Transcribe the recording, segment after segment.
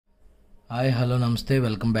Hi hello నమస్తే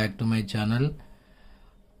welcome back to my channel.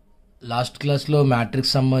 Last క్లాస్లో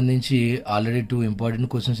matrix సంబంధించి ఆల్రెడీ 2 ఇంపార్టెంట్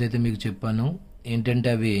క్వశ్చన్స్ అయితే మీకు చెప్పాను.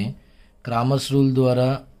 ఏంటంటే అవి క్రామర్స్ రూల్ ద్వారా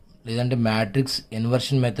లేదంటే మ్యాట్రిక్స్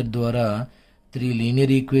ఇన్వర్షన్ మెథడ్ ద్వారా 3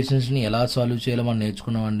 లీనియర్ ఈక్వేషన్స్ని ఎలా సాల్వ్ చేయాలో మనం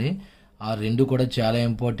నేర్చుకున్నామండి. ఆ రెండు కూడా చాలా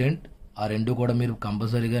ఇంపార్టెంట్. ఆ రెండు కూడా మీరు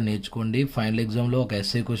కంపల్సరీగా నేర్చుకోండి. ఫైనల్ ఎగ్జామ్లో ఒక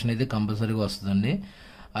ఎస్ఏ క్వశ్చన్ అయితే కంపల్సరీగా వస్తుందండి.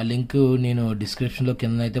 ఆ లింక్ నేను డిస్క్రిప్షన్లో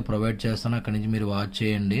కింద అయితే ప్రొవైడ్ చేస్తాను, అక్కడి నుంచి మీరు వాచ్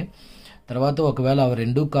చేయండి. తర్వాత ఒకవేళ అవి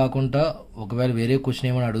రెండు కాకుండా ఒకవేళ వేరే క్వశ్చన్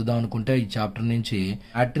ఏమైనా అడుగుదాం అనుకుంటే ఈ చాప్టర్ నుంచి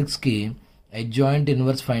మ్యాట్రిక్స్కి అడ్జాయింట్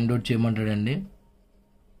ఇన్వర్స్ ఫైండ్ అవుట్ చేయమంటాడండి.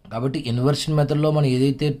 కాబట్టి ఇన్వర్షన్ మెథడ్లో మనం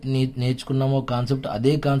ఏదైతే నేర్చుకున్నామో కాన్సెప్ట్,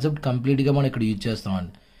 అదే కాన్సెప్ట్ కంప్లీట్గా మనం ఇక్కడ యూజ్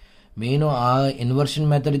చేస్తామండి. మెయిన్ ఆ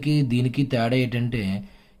ఇన్వర్షన్ మెథడ్కి దీనికి తేడా ఏంటంటే,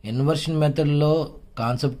 ఇన్వర్షన్ మెథడ్లో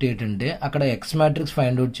కాన్సెప్ట్ ఏంటంటే అక్కడ ఎక్స్ మ్యాట్రిక్స్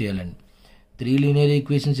ఫైండ్ అవుట్ చేయాలండి. 3 లీనియర్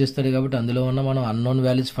ఈక్వేషన్స్ ఇస్తాడు కాబట్టి అందులో ఉన్న మనం అన్నోన్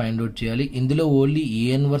వాల్యూస్ ఫైండ్ అవుట్ చేయాలి. ఇందులో ఓన్లీ ఈ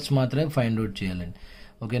ఇన్వర్స్ మాత్రమే ఫైండ్ అవుట్ చేయాలండి.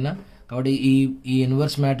 ఓకేనా? కాబట్టి ఈ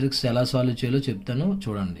ఇన్వర్స్ మ్యాట్రిక్స్ ఎలా సాల్వ్ చేయాలో చెప్తాను,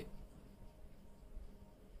 చూడండి.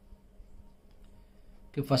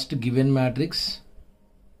 Okay, first given matrix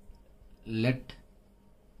let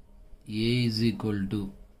A is equal to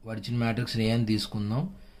వచ్చిన మ్యాట్రిక్స్ ఏ అని తీసుకుందాం.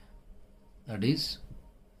 That is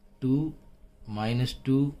 2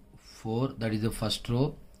 -2 4, that is the first row.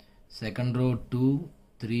 Second row 2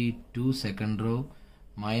 3 2, second row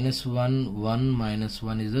 -1 1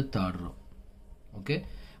 -1 is the third row. Okay,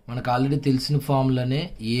 మనకు ఆల్రెడీ తెలిసిన ఫార్ములానే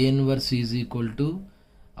ఏ inverse is equal to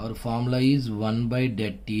our formula is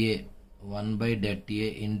 1/det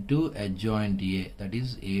into adjoint A, that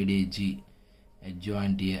is ఏడేజీ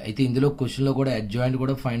adjoint ఏ. అయితే ఇందులో క్వశ్చన్లో కూడా adjoint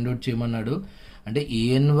కూడా find out చేయమన్నాడు. అంటే ఏ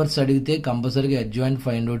inverse అడిగితే కంపల్సరీగా అడ్జాయింట్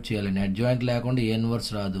ఫైండ్ అవుట్ చేయాలండి. అడ్జాయింట్ లేకుండా ఏ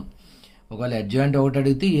ఇన్వర్స్ రాదు. ఒకవేళ అడ్జాయింట్ ఒకటి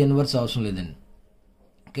అడిగితే ఏ ఇన్వర్స్ అవసరం లేదండి.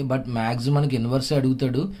 ఓకే, బట్ మ్యాక్సిమం మనకి ఇన్వర్స్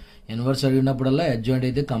అడుగుతాడు. ఇన్వర్స్ అడిగినప్పుడల్లా అడ్జాయింట్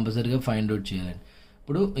అయితే కంపల్సరీగా ఫైండ్ అవుట్ చేయాలండి.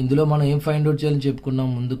 ఇప్పుడు ఇందులో మనం ఏం ఫైండ్ అవుట్ చేయాలని చెప్పుకున్నాం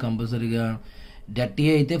ముందు, కంపల్సరీగా det ఏ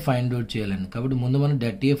అయితే ఫైండ్ అవుట్ చేయాలండి. కాబట్టి ముందు మనం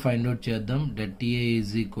det ఏ ఫైండ్ అవుట్ చేద్దాం. det A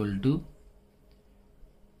is equal to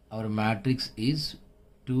our matrix is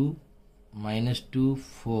 2 -2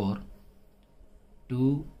 4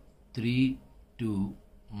 2 3 2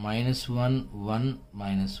 -1 1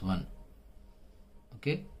 -1.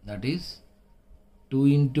 Okay, that is 2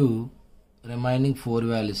 into remaining 4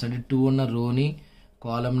 values, అంటే 2 ఉన్న రోని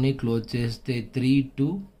కాలమ్ని క్లోజ్ చేస్తే 3 2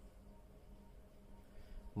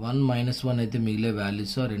 1 -1 అయితే మిగిలే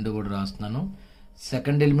వాల్యూస్ ఆ రెండు కూడా రాస్తున్నాను.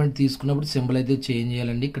 సెకండ్ ఎలిమెంట్ తీసుకున్నప్పుడు సింబల్ అయితే చేంజ్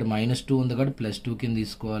చేయాలండి. ఇక్కడ -2 ఉంది కాబట్టి +2 కింద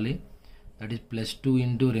తీసుకోవాలి. That is +2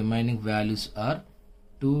 into remaining values are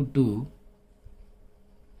 2 2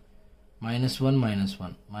 -1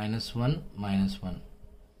 -1 -1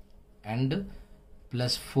 and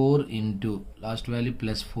 +4 into last value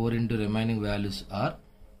 +4 into remaining values are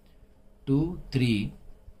 2 3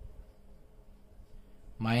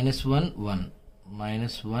 -1 1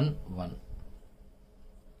 -1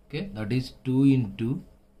 okay, that is 2 into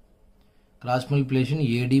cross multiplication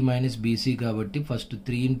AD minus BC కాబట్టి first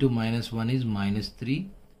 3 into -1 is -3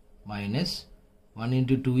 minus 1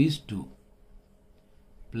 into 2 is 2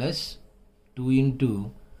 plus 2 into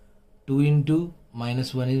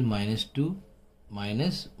 -1 is -2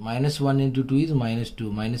 minus -1 into 2 is -2,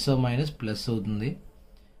 minus or minus plus అవుతుంది,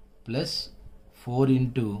 plus 4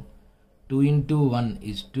 into 2 into 1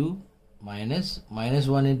 is 2 minus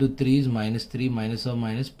 -1 into 3 is -3, minus or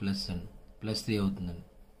minus plus 3 అవుతుందండి.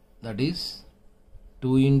 That is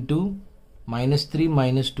 2 into -3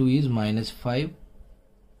 -2 is -5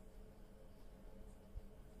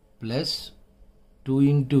 plus 2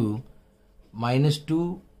 into -2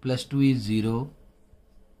 plus 2 is 0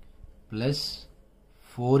 plus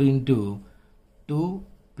 4 into 2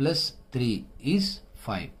 plus 3 is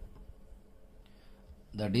 5.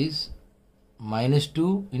 That is -2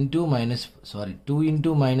 into -2 into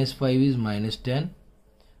 -5 is -10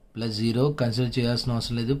 plus 0 consider చేయాల్సిన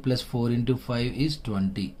అవసరం లేదు, plus 4 into 5 is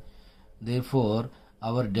 20. Therefore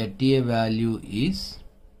our det A value is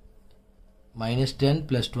 -10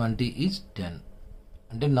 plus 20 is 10.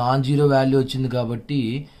 అంటే non zero value వచ్చింది కాబట్టి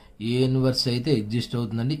ఏ inverse అయితే exist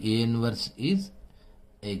అవుతుందండి. ఏ inverse is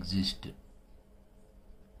exist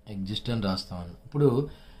అని రాస్తామండి. ఇప్పుడు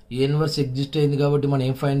ఏ ఇన్వర్స్ ఎగ్జిస్ట్ అయింది కాబట్టి మనం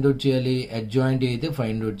ఏం ఫైండ్ అవుట్ చేయాలి? అడ్జాయింట్ అయితే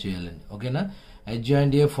ఫైండ్ అవుట్ చేయాలండి. ఓకేనా?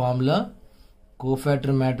 అడ్జాయింట్ ఏ formula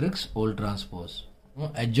cofactor matrix whole transpose.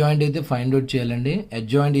 Adjoint అయితే ఫైండ్ అవుట్ చేయాలండి.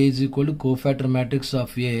 Adjoint A is equal to cofactor matrix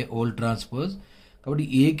of A whole transpose. కాబట్టి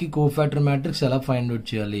ఏకి కోఫాక్టర్ మ్యాట్రిక్స్ ఎలా ఫైండ్ అవుట్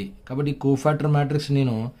చేయాలి? కాబట్టి కోఫాక్టర్ మ్యాట్రిక్స్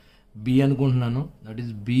నేను బి అనుకుంటున్నాను. That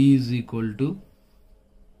is B is equal to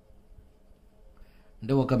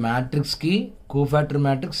అంటే ఒక మ్యాట్రిక్స్కి కోఫాక్టర్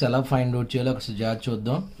మ్యాట్రిక్స్ ఎలా ఫైండ్ అవుట్ చేయాలో ఒకసారి జాగ్రత్త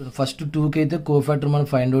చూద్దాం. ఫస్ట్ 2కి అయితే కోఫాక్టర్ మనం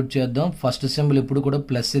ఫైండ్ అవుట్ చేద్దాం. ఫస్ట్ సింబల్ ఇప్పుడు కూడా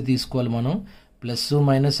ప్లస్ తీసుకోవాలి. మనం ప్లస్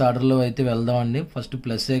మైనస్ ఆర్డర్లో అయితే వెళ్దామండి. ఫస్ట్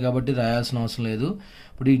ప్లస్ఏ కాబట్టి రాయాల్సిన అవసరం లేదు.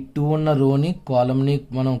 ఇప్పుడు ఈ 2 ఉన్న రోని కాలమ్ని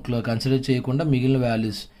మనం కన్సిడర్ చేయకుండా మిగిలిన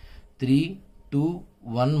వాల్యూస్ 3, 2,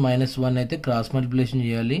 1, -1 అయితే క్రాస్ మల్టిప్లికేషన్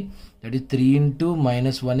చేయాలి. That is 3 into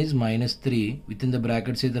 -1 is -3. With in the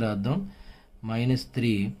brackets అయితే రాద్దాం.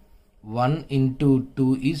 -3, 1 into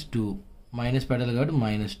 2 is 2. మైనస్ పెట్టాలి కాబట్టి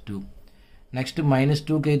 -2. నెక్స్ట్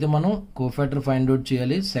 -2కి అయితే మనం కోఫాక్టర్ ఫైండ్ అవుట్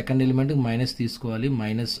చేయాలి. సెకండ్ ఎలిమెంట్కి మైనస్ తీసుకోవాలి.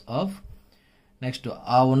 మైనస్ ఆఫ్ నెక్స్ట్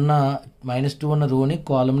ఆ ఉన్న -2 ఉన్న రోని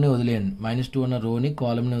కాలమ్ని వదిలేయండి. -2 ఉన్న రోని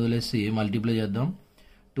కాలమ్ని వదిలేసి మల్టిప్లై చేద్దాం.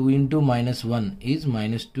 2 into -1 is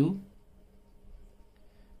 -2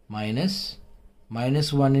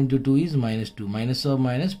 -1 into 2 is -2. Minus of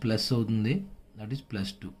minus plus అవుతుంది. That is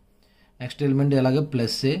 +2. నెక్స్ట్ ఎలిమెంట్ ఎలాగే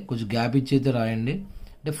ప్లస్ఏ కొంచెం గ్యాప్ ఇచ్చి అయితే రాయండి.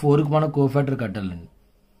 అంటే 4కి మనం కోఫాక్టర్ కట్టాలండి.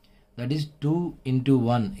 That is 2 into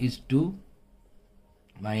 1 is 2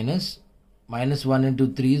 -1 into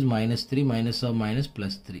 3 is -3. Minus of minus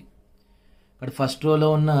 +3. ఇక్కడ ఫస్ట్ రోలో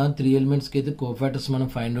ఉన్న 3 ఎలిమెంట్స్కి అయితే కోఫాక్టర్స్ మనం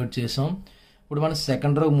ఫైండ్ అవుట్ చేసాం. ఇప్పుడు మనం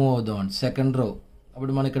సెకండ్ రో మూవ్ అవుదాం అండి. సెకండ్ రో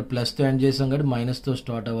అప్పుడు మనం ఇక్కడ ప్లస్తో ఎండ్ చేసాం కాబట్టి మైనస్తో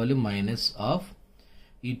స్టార్ట్ అవ్వాలి. మైనస్ ఆఫ్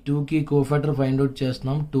ఈ 2కి కోఫాక్టర్ ఫైండ్ అవుట్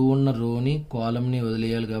చేస్తున్నాం. 2 ఉన్న రోని కాలమ్ని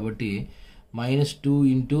వదిలేయాలి కాబట్టి -2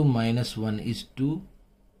 into -1 is 2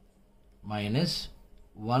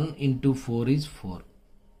 -1 into 4 is 4.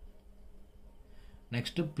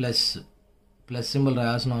 Next plus symbol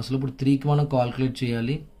రాయాల్సిన అవసరం. ఇప్పుడు 3కి మనం కాల్కులేట్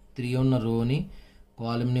చేయాలి. 3 ఉన్న రోని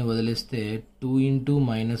కాలమ్ని వదిలేస్తే 2 into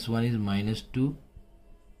 -1 is -2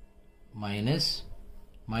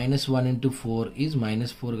 -1 into 4 is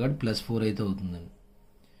 -4 కాబట్టి +4 అయితే అవుతుందండి.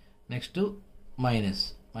 నెక్స్ట్ మైనస్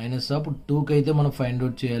అప్పుడు 2కి అయితే మనం ఫైండ్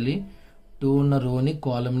అవుట్ చేయాలి. 2 ఉన్న రోని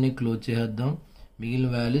కాలమ్ని క్లోజ్ చేసేద్దాం. మిగిలిన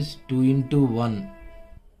values 2 into 1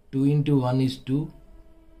 is 2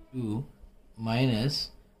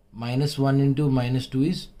 -1 into -2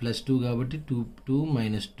 is +2 కాబట్టి 2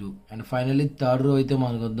 -2. అండ్ ఫైనల్లీ థర్డ్ రో అయితే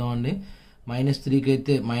మనకు వద్దామండి. -3కి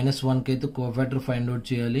అయితే -1కి అయితే కోఫాక్టర్ ఫైండ్ అవుట్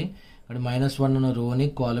చేయాలి. అక్కడ -1 ఉన్న రోని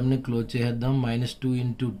కాలమ్ని క్లోజ్ చేసేద్దాం. -2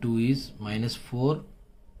 into 2 is -4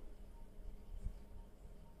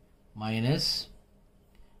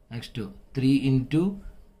 next 3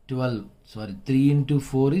 into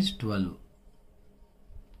 4 is 12.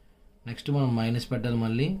 Next మనం మైనస్ పెట్టాలి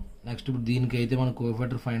మళ్ళీ. నెక్స్ట్ ఇప్పుడు దీనికి అయితే మనం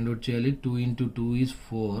కోఫాక్టర్ ఫైండ్ అవుట్ చేయాలి. 2 into 2 is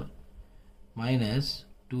 4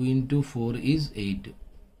 -2 into 4 is 8.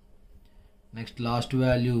 Next last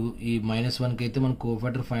value ఈ -1కి అయితే మనం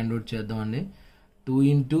కోఫాక్టర్ ఫైండ్ అవుట్ చేద్దామండి. 2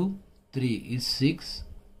 into 3 is 6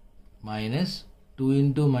 -2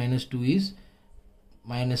 into -2 is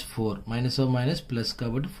 -4. Minus of minus plus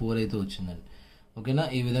కాబట్టి 4 అయితే వచ్చిందండి. ఓకేనా.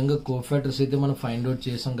 ఈ విధంగా కోఫాక్టర్స్ అయితే మనం ఫైండ్ అవుట్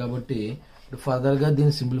చేసాం కాబట్టి ఇప్పుడు ఫర్దర్గా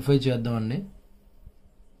దీన్ని సింప్లిఫై చేద్దామండి.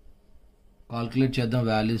 కాల్కులేట్ చేద్దాం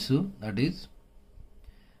values. That is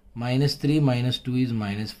 -3 -2 is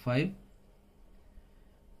 -5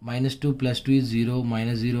 -2 + 2 is 0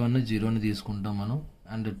 -0 అన్న 0ని తీసుకుంటాం మనం.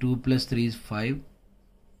 And 2 + 3 is 5.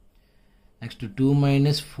 Next 2 -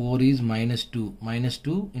 4 is -2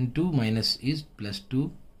 -2 into minus is +2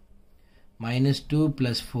 -2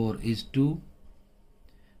 + 4 is 2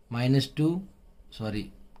 -2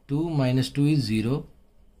 2 - 2 is 0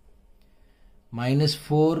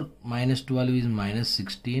 -4 - 12 is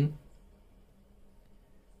 -16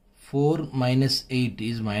 4 - 8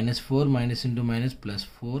 is -4 minus into minus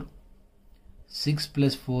 +4 6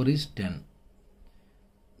 + 4 is 10.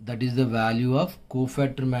 That is the value of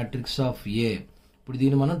cofactor matrix of ఏ. ఇప్పుడు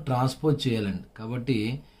దీన్ని మనం ట్రాన్స్పోజ్ చేయాలండి. కాబట్టి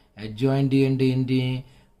అడ్జాయింట్ అంటే ఏంటి?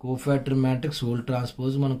 Cofactor matrix whole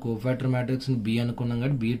transpose. మనం కోఫాక్టర్ మ్యాట్రిక్స్ని బి అనుకున్నాం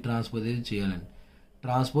కాబట్టి బి ట్రాన్స్పోజ్ అయితే చేయాలండి.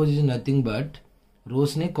 Transpose is nothing but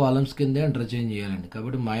రోస్ని columns కింద ఇంటర్చేంజ్ చేయాలండి.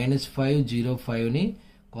 కాబట్టి -5 0 5ని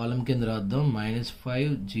కాలమ్ కింద రాద్దాం.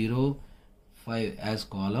 -5 0 5 యాజ్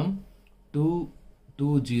కాలమ్. 2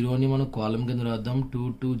 2 0ని మనం కాలమ్ కింద రాద్దాం. 2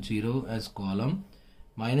 2 0 యాజ్ కాలమ్.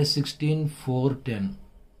 -16 4 10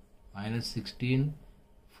 -16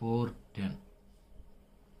 4 10.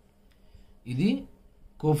 ఇది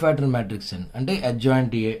కోఫాక్టర్ మ్యాట్రిక్స్ అండి. అంటే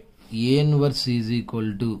adjoint A inverse is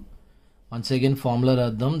equal to once again formula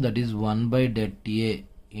రాద్దాం. That is 1/det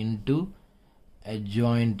into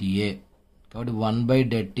adjoint ఏ. కాబట్టి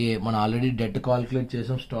 1/det. మనం ఆల్రెడీ డెట్ కాల్కులేట్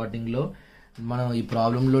చేసాం స్టార్టింగ్లో. మనం ఈ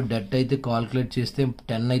ప్రాబ్లంలో డెట్ అయితే కాల్కులేట్ చేస్తే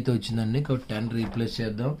 10 అయితే వచ్చిందండి. కాబట్టి 10 రీప్లేస్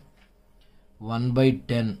చేద్దాం.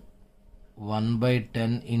 1/10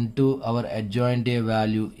 into our adjoint A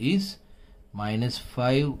value is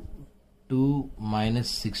 -5 to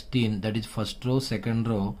 -16. That is first row, second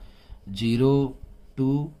row 0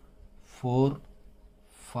 2 4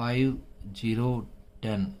 5 0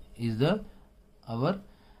 10 is the our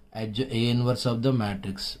A inverse of the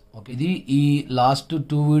matrix. Okay, ఇది ఈ లాస్ట్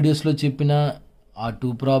 2 వీడియోస్లో చెప్పిన ఆ 2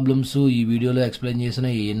 ప్రాబ్లమ్స్ ఈ వీడియోలో ఎక్స్ప్లెయిన్ చేసిన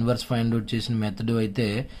ఈ ఇన్వర్స్ ఫైండ్ అవుట్ చేసిన మెథడ్ అయితే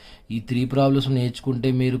ఈ 3 ప్రాబ్లమ్స్ నేర్చుకుంటే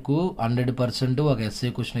మీకు 100% ఒక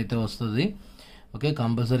ఎస్ఏ క్వశ్చన్ అయితే వస్తుంది. ఓకే,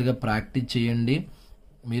 కంపల్సరీగా ప్రాక్టీస్ చేయండి.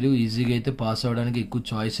 మీరు ఈజీగా అయితే పాస్ అవ్వడానికి ఎక్కువ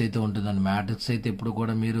చాయిస్ అయితే ఉంటుందండి. మ్యాట్రిక్స్ అయితే ఎప్పుడు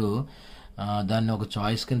కూడా మీరు దాన్ని ఒక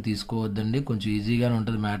చాయిస్ కింద తీసుకోవద్దండి. కొంచెం ఈజీగానే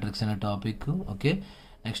ఉంటుంది మ్యాట్రిక్స్ అనే టాపిక్. ఓకే,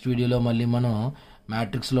 నెక్స్ట్ వీడియోలో మళ్ళీ మనం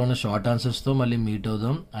మ్యాట్రిక్స్లో ఉన్న షార్ట్ ఆన్సర్స్తో మళ్ళీ మీట్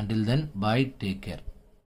అవుదాం. Until then bye, take care.